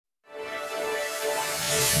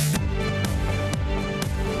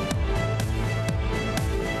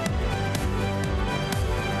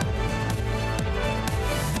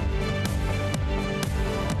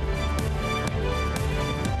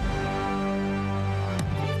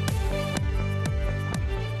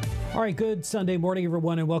All right, good Sunday morning,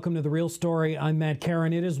 everyone, and welcome to The Real Story. I'm Matt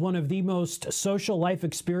Caron. It is one of the most social life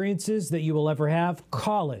experiences that you will ever have,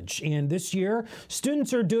 college. And this year,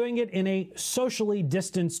 students are doing it in a socially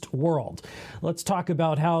distanced world. Let's talk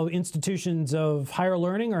about how institutions of higher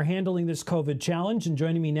learning are handling this COVID challenge. And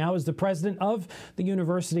joining me now is the president of the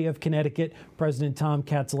University of Connecticut, President Tom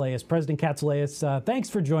Katsouleas. President Katsouleas, thanks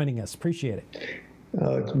for joining us. Appreciate it.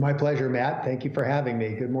 It's my pleasure, Matt. Thank you for having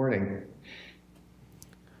me. Good morning.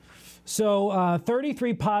 So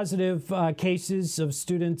 33 positive cases of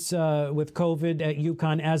students with COVID at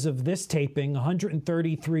UConn as of this taping,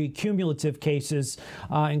 133 cumulative cases,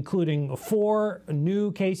 including 4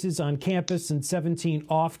 new cases on campus and 17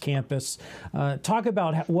 off campus. Talk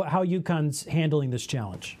about how UConn's handling this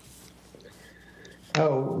challenge.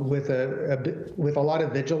 Oh, with a lot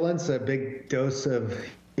of vigilance, a big dose of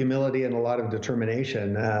humility, and a lot of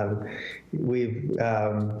determination. We've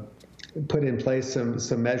put in place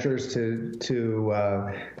some measures to do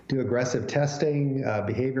aggressive testing,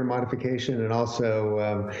 behavior modification, and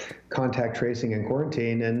also contact tracing and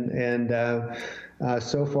quarantine. And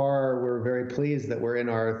so far, we're very pleased that we're in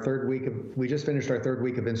our we just finished our 3rd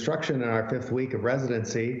week of instruction and our 5th week of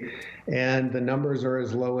residency, and the numbers are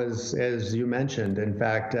as low as you mentioned. In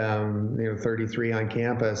fact, 33 on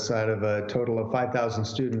campus out of a total of 5,000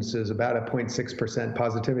 students is about a 0.6%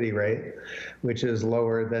 positivity rate, which is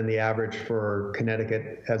lower than the average for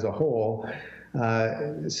Connecticut as a whole.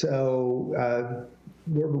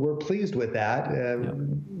 We're pleased with that.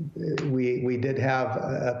 We did have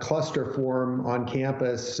a cluster form on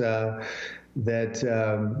campus that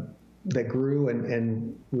grew,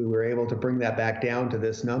 and we were able to bring that back down to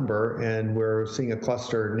this number, and we're seeing a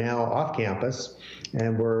cluster now off campus,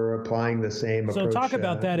 and we're applying the same approach. So talk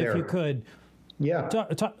about that there. If you could. Yeah.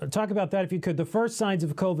 Talk about that if you could. The first signs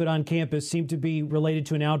of COVID on campus seem to be related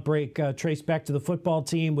to an outbreak traced back to the football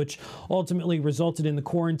team, which ultimately resulted in the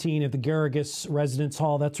quarantine at the Garrigus Residence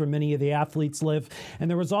Hall. That's where many of the athletes live. And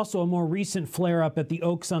there was also a more recent flare-up at the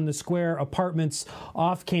Oaks on the Square apartments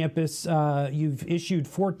off campus. You've issued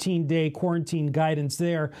 14-day quarantine guidance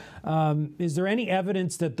there. Is there any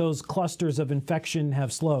evidence that those clusters of infection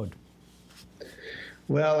have slowed?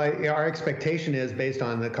 Well, our expectation is, based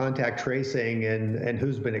on the contact tracing and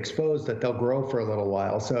who's been exposed, that they'll grow for a little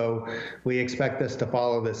while. So we expect this to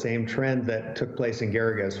follow the same trend that took place in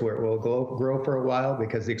Garrigus, where it will grow for a while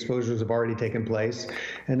because the exposures have already taken place,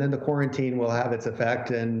 and then the quarantine will have its effect,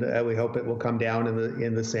 and we hope it will come down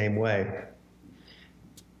in the same way.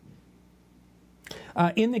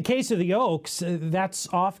 In the case of the Oaks, that's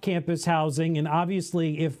off-campus housing, and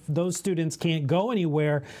obviously if those students can't go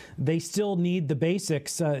anywhere, they still need the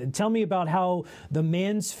basics. Tell me about how the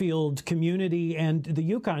Mansfield community and the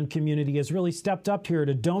UConn community has really stepped up here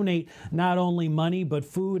to donate not only money, but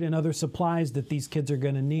food and other supplies that these kids are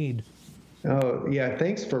going to need. Oh, yeah,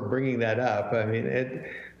 thanks for bringing that up. I mean,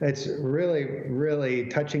 it's really, really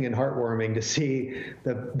touching and heartwarming to see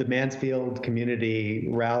the Mansfield community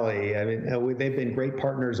rally. I mean, they've been great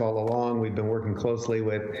partners all along. We've been working closely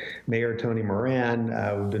with Mayor Tony Moran.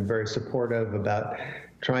 We've been very supportive about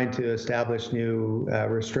trying to establish new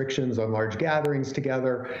restrictions on large gatherings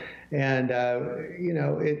together. And,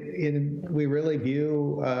 we really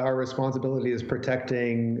view our responsibility as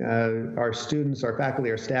protecting our students, our faculty,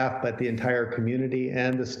 our staff, but the entire community,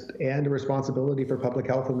 and the responsibility for public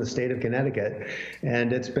health in the state of Connecticut.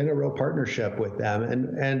 And it's been a real partnership with them.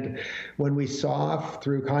 And when we saw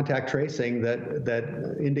through contact tracing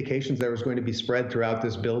that indications there was going to be spread throughout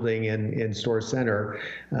this building in Storrs Center,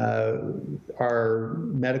 our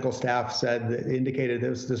medical staff indicated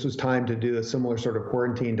this was time to do a similar sort of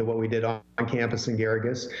quarantine to what we did on campus in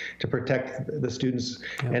Garrigus, to protect the students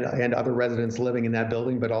and other residents living in that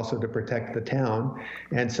building, but also to protect the town.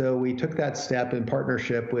 And so we took that step in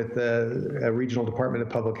partnership with the Regional Department of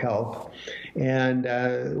Public Health, and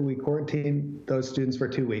we quarantined those students for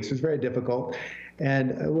 2 weeks. It was very difficult.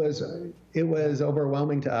 And it was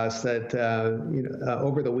overwhelming to us that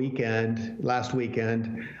over the last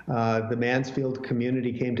weekend, the Mansfield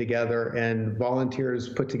community came together and volunteers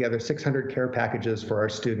put together 600 care packages for our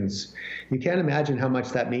students. You can't imagine how much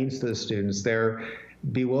that means to the students. They're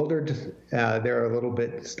bewildered, they're a little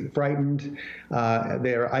bit frightened,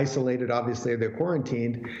 they're isolated, obviously they're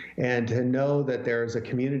quarantined, and to know that there's a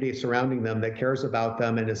community surrounding them that cares about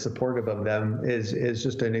them and is supportive of them is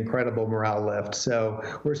just an incredible morale lift. So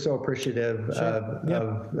we're so appreciative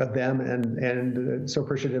of them and so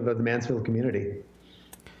appreciative of the Mansfield community.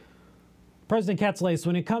 President Katsouleas,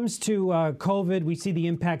 when it comes to COVID, we see the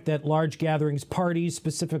impact that large gatherings, parties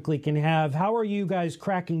specifically, can have. How are you guys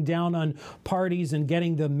cracking down on parties and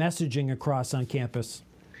getting the messaging across on campus?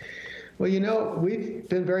 Well, we've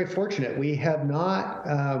been very fortunate. We have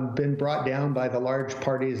not been brought down by the large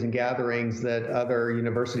parties and gatherings that other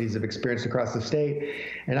universities have experienced across the state.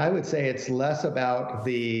 And I would say it's less about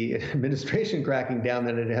the administration cracking down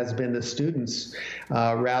than it has been the students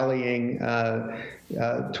rallying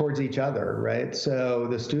towards each other, right? So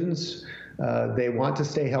the students, they want to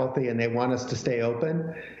stay healthy and they want us to stay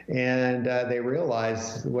open, and they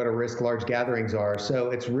realize what a risk large gatherings are. So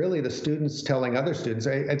it's really the students telling other students.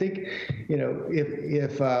 I think,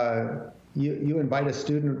 if you invite a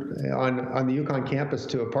student on the UConn campus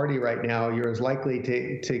to a party right now, you're as likely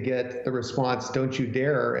to get the response, "Don't you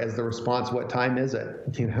dare," as the response, "What time is it?"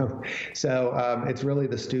 So it's really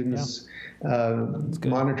the students. Yeah.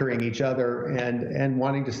 Monitoring each other and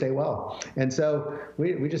wanting to stay well. And so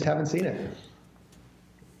we just haven't seen it.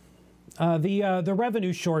 The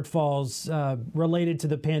revenue shortfalls related to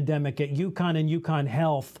the pandemic at UConn and UConn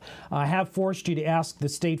Health have forced you to ask the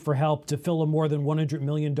state for help to fill a more than $100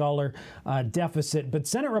 million deficit. But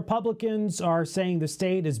Senate Republicans are saying the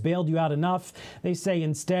state has bailed you out enough. They say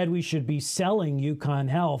instead we should be selling UConn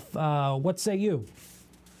Health. What say you?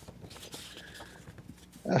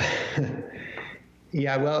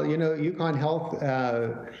 Yeah, well, UConn Health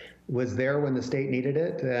was there when the state needed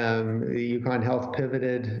it. UConn Health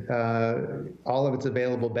pivoted all of its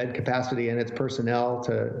available bed capacity and its personnel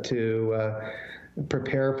to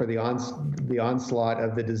prepare for the onslaught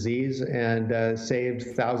of the disease and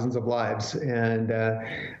saved thousands of lives. And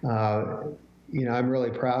I'm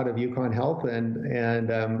really proud of UConn Health,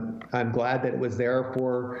 and I'm glad that it was there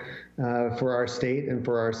for our state and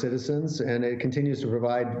for our citizens, and it continues to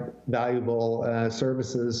provide valuable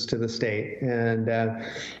services to the state. And there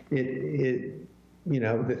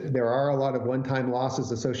are a lot of one-time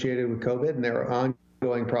losses associated with COVID, and there are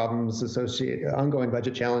ongoing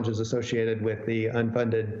budget challenges associated with the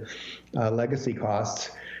unfunded legacy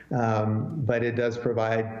costs, but it does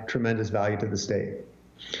provide tremendous value to the state.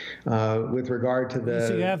 With regard to the...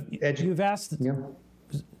 So you've asked... Yeah.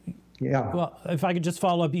 Yeah. Well, if I could just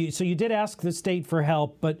follow up, so you did ask the state for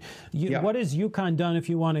help, but what has UConn done, if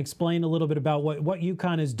you want to explain a little bit about what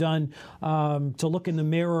UConn has done to look in the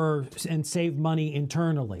mirror and save money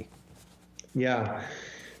internally? Yeah.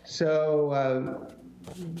 So,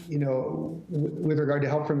 with regard to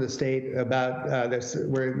help from the state, about this,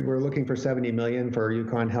 we're looking for $70 million for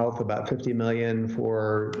UConn Health, about $50 million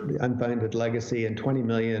for the unfunded legacy, and $20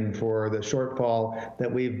 million for the shortfall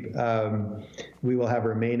that we will have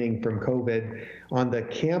remaining from COVID. On the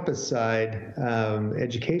campus side,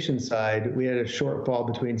 education side, we had a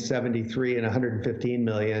shortfall between 73 and 115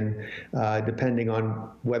 million, depending on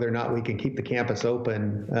whether or not we can keep the campus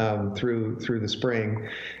open through the spring.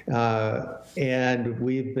 And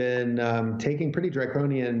we've been taking pretty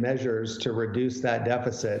draconian measures to reduce that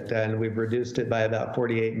deficit, and we've reduced it by about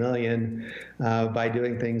 48 million by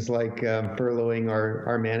doing things like furloughing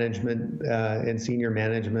our management and senior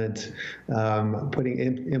management,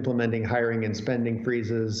 implementing hiring and spending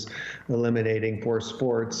freezes, eliminating forced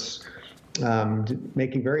sports,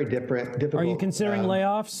 making very difficult. Are you considering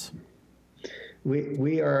layoffs?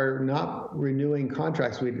 We are not renewing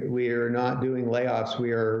contracts. We are not doing layoffs.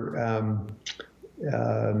 We are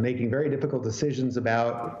making very difficult decisions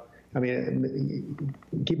about. I mean,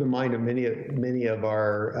 keep in mind that many of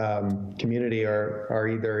our community are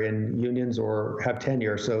either in unions or have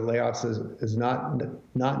tenure, so layoffs is not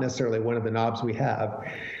necessarily one of the knobs we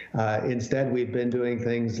have. Instead, we've been doing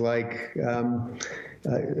things like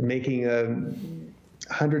making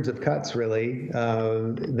hundreds of cuts, really,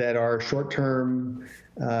 that are short-term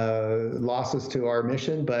losses to our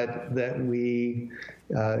mission, but that we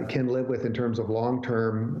can live with in terms of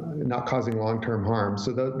long-term, not causing long-term harm.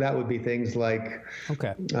 So that would be things like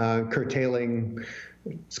curtailing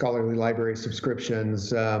scholarly library subscriptions,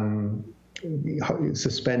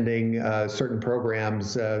 suspending certain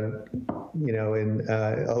programs, in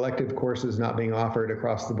elective courses not being offered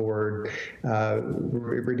across the board,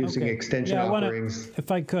 reducing extension offerings.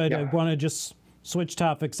 If I could, I want to just switch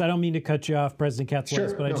topics. I don't mean to cut you off, President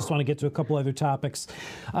Katsouleas, but I just want to get to a couple other topics.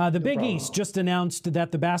 The Big East just announced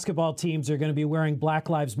that the basketball teams are going to be wearing Black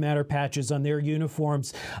Lives Matter patches on their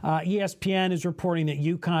uniforms. ESPN is reporting that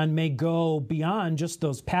UConn may go beyond just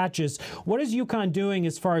those patches. What is UConn doing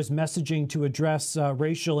as far as messaging to address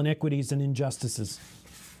racial inequities and injustices?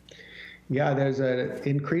 Yeah, there's an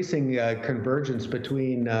increasing convergence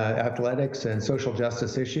between athletics and social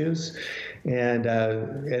justice issues, and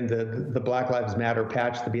the Black Lives Matter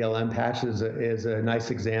patch, the BLM patch, is a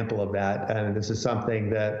nice example of that. And this is something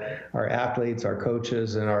that our athletes, our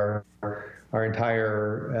coaches, and our our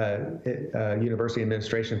entire university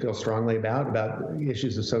administration feels strongly about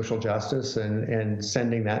issues of social justice, and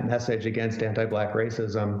sending that message against anti-Black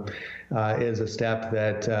racism is a step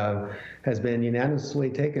that has been unanimously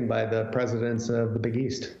taken by the presidents of the Big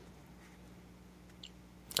East.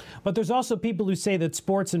 But there's also people who say that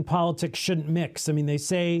sports and politics shouldn't mix. I mean, they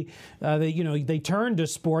say that, they turn to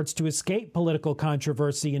sports to escape political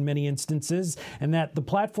controversy in many instances, and that the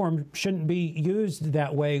platform shouldn't be used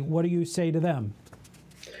that way. What do you say to them?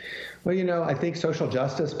 Well, I think social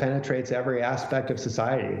justice penetrates every aspect of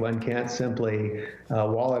society. One can't simply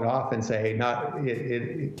wall it off and say,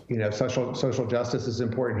 social justice is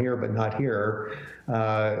important here, but not here.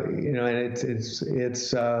 And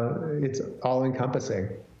it's all encompassing.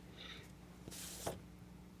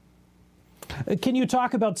 Can you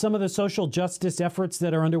talk about some of the social justice efforts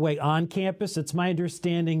that are underway on campus? It's my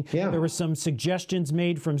understanding there were some suggestions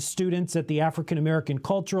made from students at the African American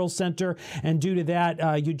Cultural Center, and due to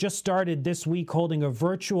that, you just started this week holding a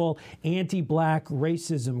virtual anti-Black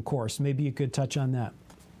racism course. Maybe you could touch on that.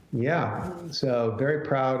 Yeah, so very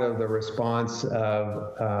proud of the response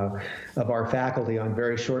of our faculty on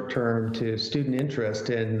very short term to student interest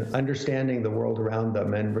in understanding the world around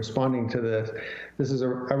them and responding to this. This is a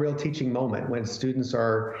real teaching moment when students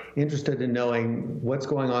are interested in knowing what's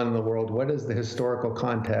going on in the world, what is the historical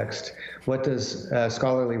context, what does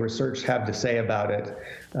scholarly research have to say about it.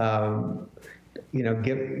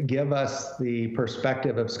 Give us the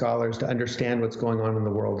perspective of scholars to understand what's going on in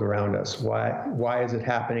the world around us. Why is it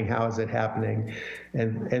happening? How is it happening?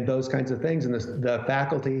 And those kinds of things. And the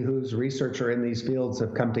faculty whose research are in these fields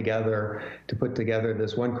have come together to put together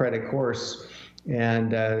this one credit course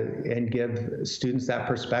and give students that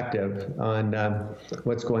perspective on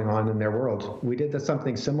what's going on in their world. We did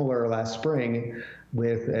something similar last spring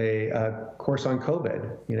with a course on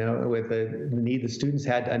COVID, with the need the students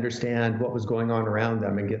had to understand what was going on around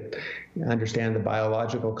them and understand the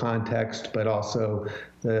biological context, but also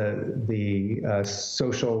the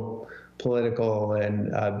social, political,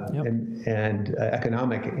 and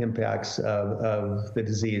economic impacts of the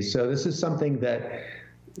disease. So this is something that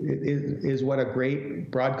is what a great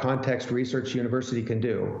broad context research university can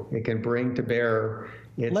do. It can bring to bear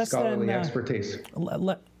its scholarly expertise.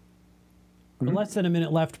 Less than a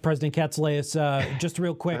minute left, President Katsouleas. Just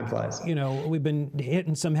real quick, we've been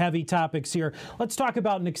hitting some heavy topics here. Let's talk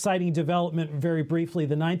about an exciting development very briefly.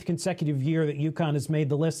 The 9th consecutive year that UConn has made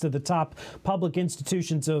the list of the top public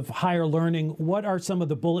institutions of higher learning. What are some of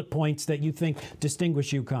the bullet points that you think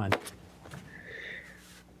distinguish UConn?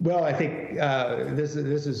 Well, I think this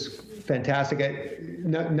is fantastic.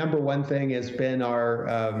 Number one thing has been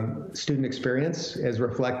our student experience, as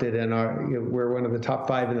reflected in we're one of the top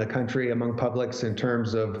 5 in the country among publics in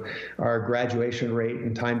terms of our graduation rate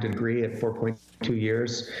and time to degree at 4.2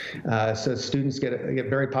 years. So students get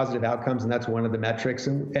very positive outcomes, and that's one of the metrics.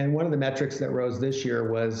 And one of the metrics that rose this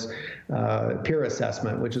year was peer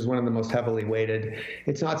assessment, which is one of the most heavily weighted.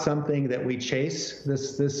 It's not something that we chase,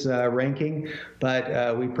 this ranking,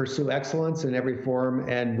 but we pursue excellence in every form,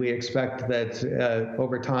 and we expect that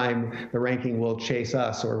over time the ranking will chase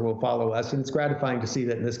us or will follow us, and it's gratifying to see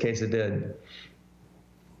that in this case it did.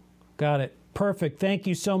 Got it. Perfect. Thank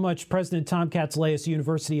you so much, President Tom Katsouleas,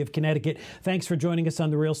 University of Connecticut. Thanks for joining us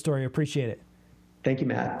on The Real Story. Appreciate it. Thank you,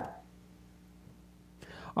 Matt.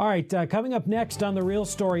 All right, coming up next on The Real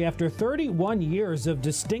Story, after 31 years of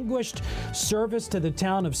distinguished service to the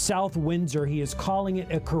town of South Windsor, he is calling it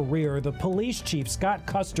a career. The police chief, Scott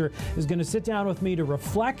Custer, is going to sit down with me to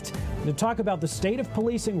reflect and to talk about the state of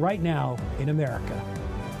policing right now in America.